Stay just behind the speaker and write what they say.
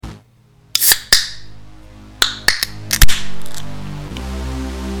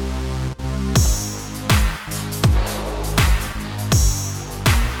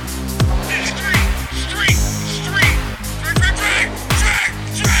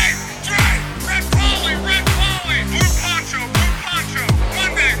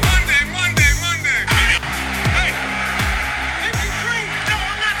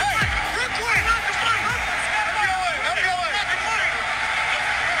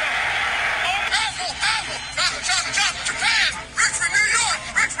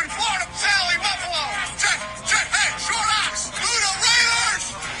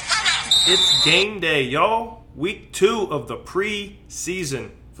Game day, y'all. Week 2 of the preseason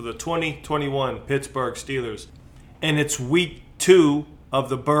for the 2021 Pittsburgh Steelers. And it's week 2 of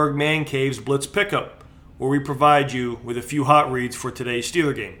the Berg Man Cave's Blitz Pickup, where we provide you with a few hot reads for today's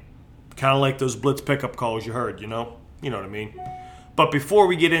Steeler game. Kind of like those Blitz Pickup calls you heard, you know? You know what I mean. But before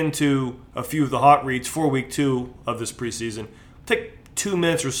we get into a few of the hot reads for week 2 of this preseason, take 2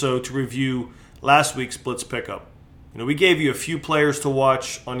 minutes or so to review last week's Blitz Pickup. We gave you a few players to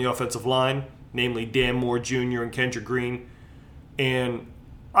watch on the offensive line, namely Dan Moore Jr. and Kendrick Green, and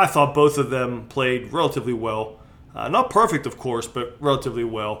I thought both of them played relatively well. Not perfect, of course, but relatively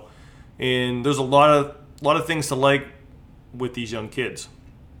well. And there's a lot of things to like with these young kids.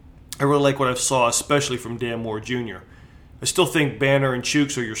 I really like what I saw, especially from Dan Moore Jr. I still think Banner and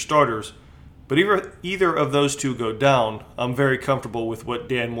Chooks are your starters, but either of those two go down, I'm very comfortable with what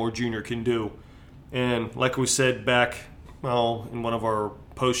Dan Moore Jr. can do. And like we said back, in one of our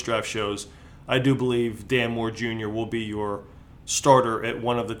post-draft shows, I do believe Dan Moore Jr. will be your starter at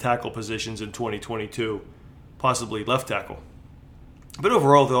one of the tackle positions in 2022, possibly left tackle. But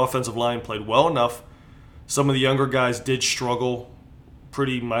overall, the offensive line played well enough. Some of the younger guys did struggle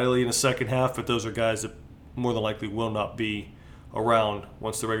pretty mightily in the second half, but those are guys that more than likely will not be around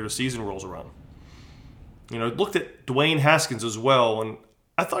once the regular season rolls around. Looked at Dwayne Haskins as well, and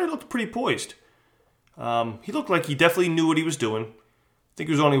I thought he looked pretty poised. He looked like he definitely knew what he was doing. I think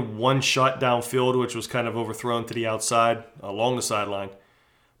it was only one shot downfield, which was kind of overthrown to the outside along the sideline.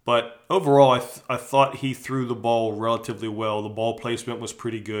 But overall, I thought he threw the ball relatively well. The ball placement was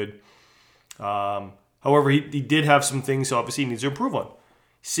pretty good. However, he did have some things obviously he needs to improve on.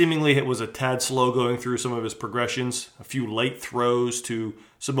 Seemingly, it was a tad slow going through some of his progressions, a few late throws to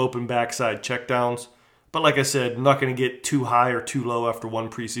some open backside checkdowns. But like I said, I'm not going to get too high or too low after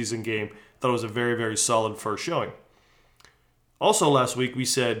one preseason game. Thought it was a very, very solid first showing. Also last week, we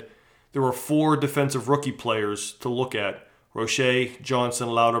said there were 4 defensive rookie players to look at: Roche, Johnson,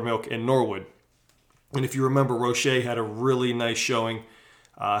 Loudermilk, and Norwood. And if you remember, Roche had a really nice showing,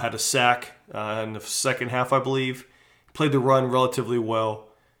 had a sack in the second half, I believe. Played the run relatively well.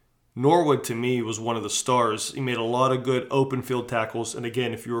 Norwood, to me, was one of the stars. He made a lot of good open field tackles. And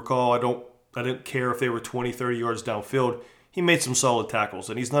again, if you recall, I didn't care if they were 20, 30 yards downfield. He made some solid tackles.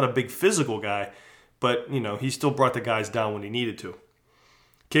 And he's not a big physical guy, but, he still brought the guys down when he needed to.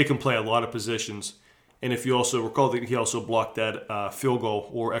 Kid can play a lot of positions. And if you also recall, that he also blocked that field goal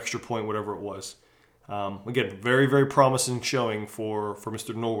or extra point, whatever it was. Again, very, very promising showing for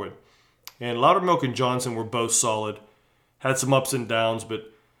Mr. Norwood. And Loudermilk and Johnson were both solid. Had some ups and downs,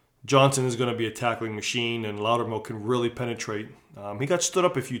 but Johnson is going to be a tackling machine, and Loudermilk can really penetrate. He got stood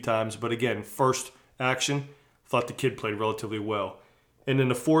up a few times, but again, first action, thought the kid played relatively well. And then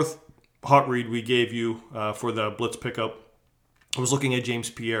the fourth hot read we gave you for the Blitz pickup, I was looking at James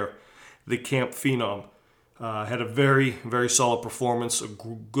Pierre, the camp phenom. Had a very, very solid performance, a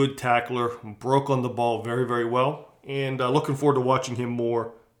good tackler, broke on the ball very, very well, and looking forward to watching him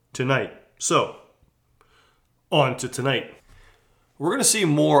more tonight. So, on to tonight. We're going to see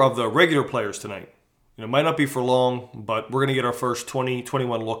more of the regular players tonight. It might not be for long, but we're going to get our first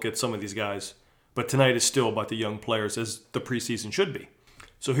 20-21 look at some of these guys. But tonight is still about the young players, as the preseason should be.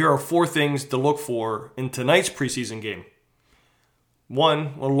 So here are 4 things to look for in tonight's preseason game.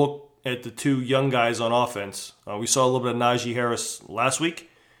 1, we'll look at the 2 young guys on offense. We saw a little bit of Najee Harris last week,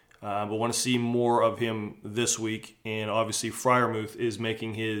 but want to see more of him this week. And obviously, Freiermuth is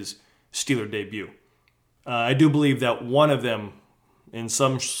making his Steeler debut. I do believe that one of them, in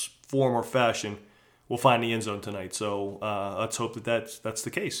some form or fashion, will find the end zone tonight. So let's hope that's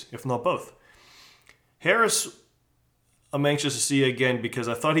the case, if not both. Harris, I'm anxious to see again because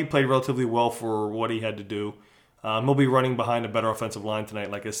I thought he played relatively well for what he had to do. He'll be running behind a better offensive line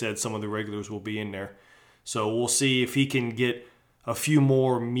tonight. Like I said, some of the regulars will be in there. So we'll see if he can get a few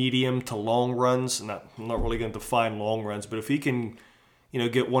more medium to long runs. I'm not really going to define long runs, but if he can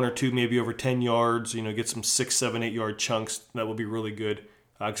get 1 or 2 maybe over 10 yards, get some 6, 7, 8 yard chunks, that would be really good.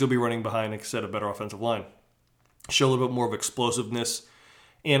 Because he'll be running behind, like I said, a better offensive line. Show a little bit more of explosiveness.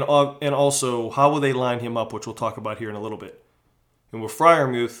 And also, how will they line him up, which we'll talk about here in a little bit. And with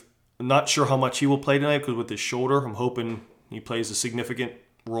Freiermuth, I'm not sure how much he will play tonight because with his shoulder, I'm hoping he plays a significant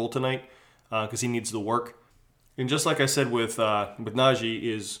role tonight because he needs the work. And just like I said with Najee,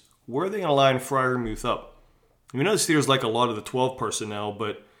 is where are they going to line Freiermuth up? We know the Steelers like a lot of the 12 personnel,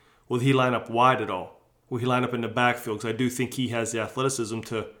 but will he line up wide at all? Will he line up in the backfield? Because I do think he has the athleticism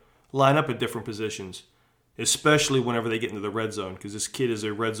to line up at different positions, especially whenever they get into the red zone, because this kid is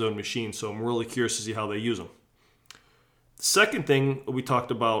a red zone machine, so I'm really curious to see how they use him. The second thing we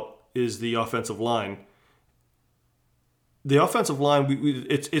talked about is the offensive line. The offensive line,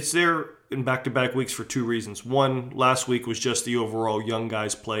 it's there in back-to-back weeks for two reasons. One, last week was just the overall young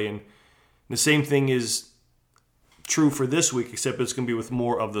guys play, and the same thing is true for this week, except it's going to be with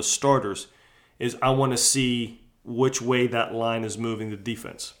more of the starters, is I want to see which way that line is moving the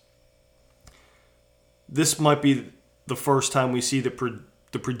defense. This might be the first time we see the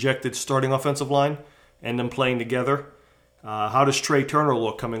projected starting offensive line and them playing together. How does Trey Turner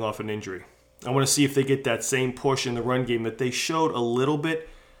look coming off an injury? I want to see if they get that same push in the run game that they showed a little bit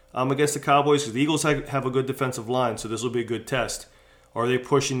against the Cowboys, because the Eagles have a good defensive line, so this will be a good test. Are they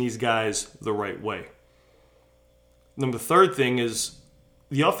pushing these guys the right way? The third thing is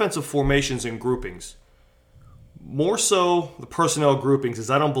the offensive formations and groupings. More so the personnel groupings, as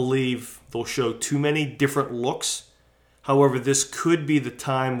I don't believe they'll show too many different looks. However, this could be the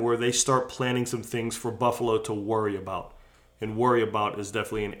time where they start planning some things for Buffalo to worry about. And worry about is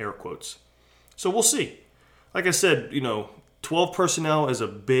definitely in air quotes. So we'll see. Like I said, 12 personnel is a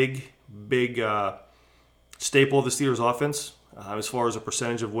big staple of the Steelers offense as far as a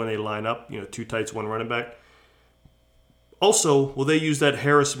percentage of when they line up, two tights, one running back. Also, will they use that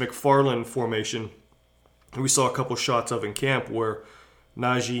Harris-McFarland formation we saw a couple shots of in camp where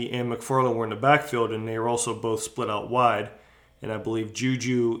Najee and McFarland were in the backfield, and they were also both split out wide. And I believe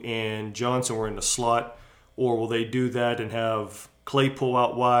Juju and Johnson were in the slot. Or will they do that and have Claypool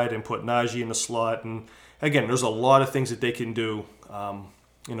out wide and put Najee in the slot? And again, there's a lot of things that they can do,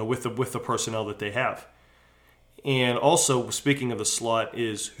 with the personnel that they have. And also, speaking of the slot,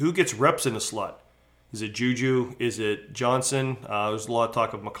 is who gets reps in the slot? Is it Juju? Is it Johnson? There's a lot of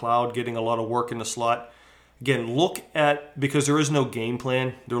talk of McLeod getting a lot of work in the slot. Again, because there is no game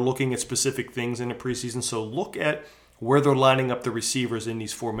plan, they're looking at specific things in the preseason. So look at where they're lining up the receivers in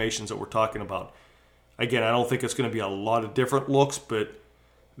these formations that we're talking about. Again, I don't think it's going to be a lot of different looks, but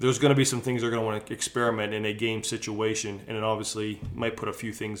there's going to be some things they're going to want to experiment in a game situation, and it obviously might put a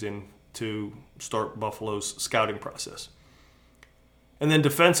few things in to start Buffalo's scouting process. And then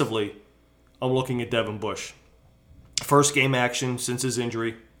defensively, I'm looking at Devin Bush. First game action since his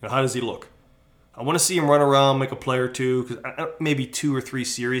injury. Now, how does he look? I want to see him run around, make a play or two, because maybe 2 or 3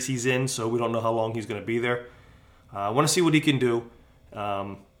 series he's in, so we don't know how long he's going to be there. I want to see what he can do.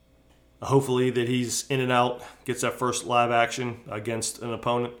 Hopefully that he's in and out, gets that first live action against an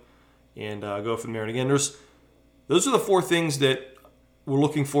opponent, and go from there. And again, those are the 4 things that we're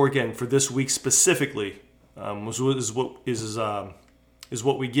looking for again for this week specifically. Is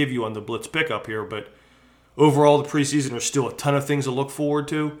what we give you on the Blitz pickup here. But overall, the preseason, there's still a ton of things to look forward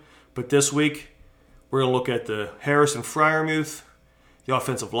to. But this week, we're going to look at the Harris and Freiermuth, the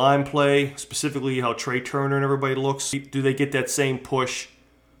offensive line play, specifically how Trey Turner and everybody looks. Do they get that same push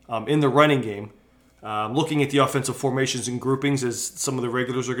in the running game? Looking at the offensive formations and groupings as some of the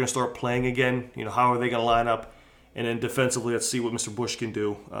regulars are going to start playing again. How are they going to line up? And then defensively, let's see what Mr. Bush can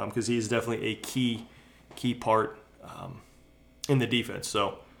do, because he is definitely a key part in the defense.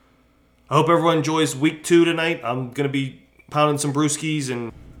 So I hope everyone enjoys week 2 tonight. I'm going to be pounding some brewskis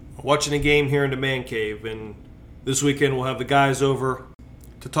and watching a game here in the man cave. And this weekend we'll have the guys over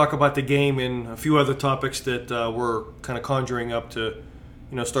to talk about the game and a few other topics that we're kind of conjuring up to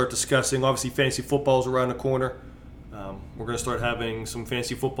start discussing. Obviously, fantasy football is around the corner. We're going to start having some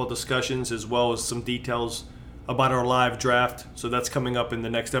fantasy football discussions as well as some details about our live draft. So that's coming up in the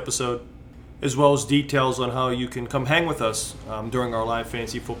next episode, as well as details on how you can come hang with us during our live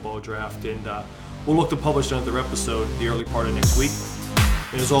fantasy football draft. And we'll look to publish another episode the early part of next week.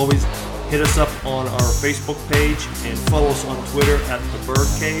 And as always, hit us up on our Facebook page and follow us on Twitter at The Bird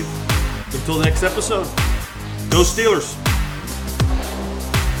Cave. Until the next episode, go Steelers!